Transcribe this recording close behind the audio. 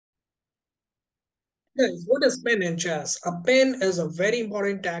Yes, what is pin in chess? A pin is a very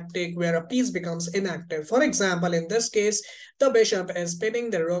important tactic where a piece becomes inactive. For example, in this case, the bishop is pinning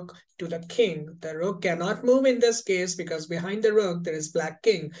the rook to the king. The rook cannot move in this case because behind the rook there is black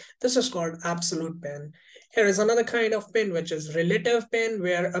king. This is called absolute pin. Here is another kind of pin which is relative pin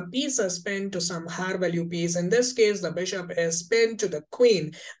where a piece is pinned to some higher value piece. In this case, the bishop is pinned to the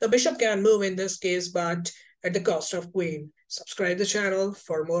queen. The bishop can move in this case but at the cost of queen. Subscribe the channel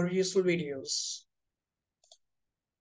for more useful videos.